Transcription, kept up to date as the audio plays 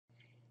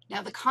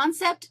Now, the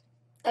concept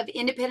of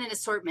independent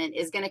assortment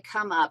is going to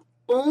come up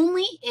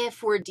only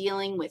if we're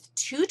dealing with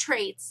two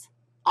traits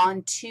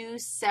on two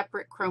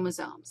separate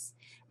chromosomes.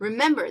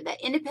 Remember that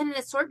independent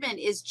assortment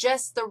is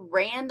just the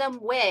random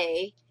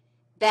way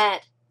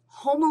that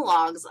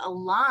homologs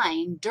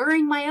align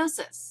during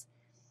meiosis.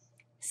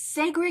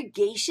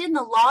 Segregation,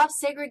 the law of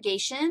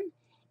segregation,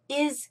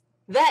 is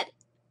that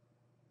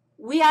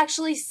we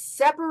actually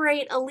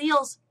separate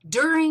alleles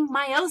during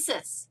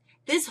meiosis.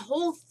 This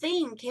whole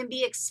thing can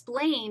be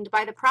explained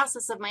by the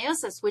process of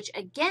meiosis, which,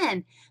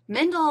 again,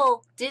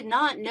 Mendel did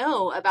not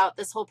know about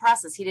this whole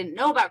process. He didn't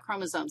know about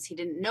chromosomes. He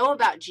didn't know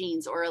about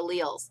genes or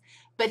alleles,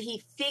 but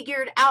he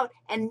figured out,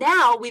 and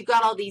now we've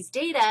got all these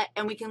data,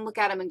 and we can look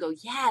at them and go,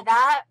 yeah,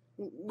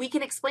 we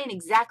can explain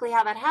exactly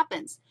how that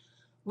happens.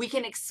 We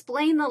can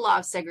explain the law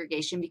of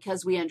segregation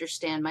because we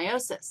understand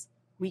meiosis.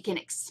 We can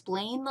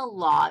explain the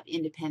law of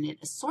independent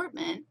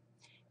assortment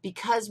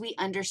because we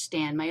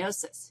understand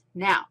meiosis.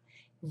 Now,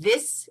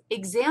 this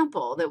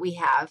example that we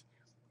have,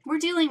 we're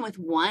dealing with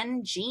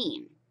one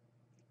gene,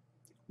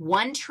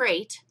 one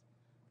trait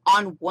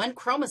on one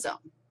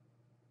chromosome.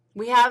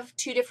 We have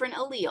two different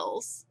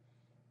alleles,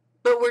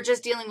 but we're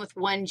just dealing with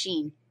one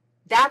gene.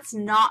 That's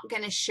not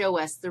going to show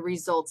us the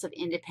results of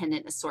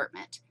independent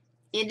assortment.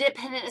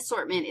 Independent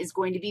assortment is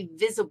going to be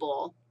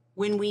visible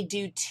when we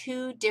do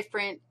two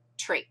different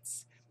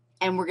traits.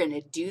 And we're going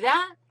to do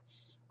that.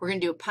 We're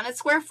going to do a Punnett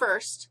square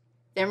first.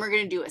 Then we're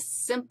going to do a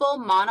simple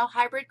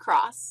monohybrid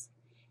cross.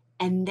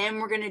 And then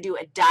we're going to do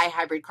a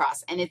dihybrid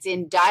cross. And it's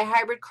in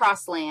dihybrid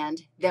cross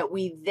land that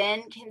we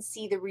then can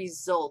see the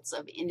results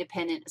of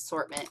independent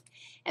assortment.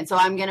 And so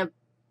I'm going to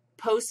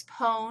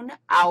postpone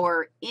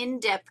our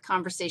in-depth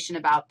conversation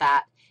about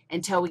that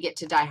until we get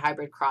to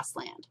dihybrid cross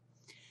land.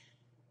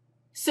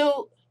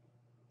 So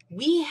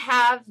we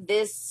have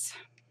this,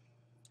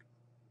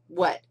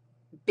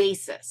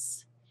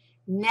 basis.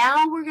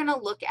 Now we're going to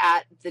look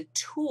at the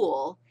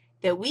tool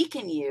that we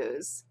can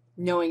use,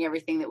 knowing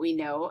everything that we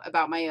know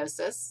about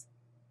meiosis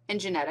and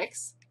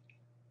genetics.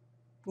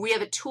 We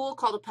have a tool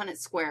called a Punnett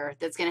square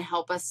that's going to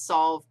help us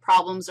solve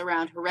problems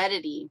around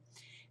heredity.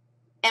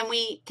 And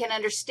we can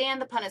understand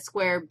the Punnett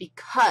square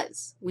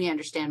because we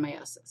understand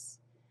meiosis.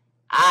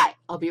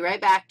 I'll be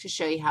right back to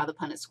show you how the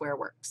Punnett square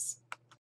works.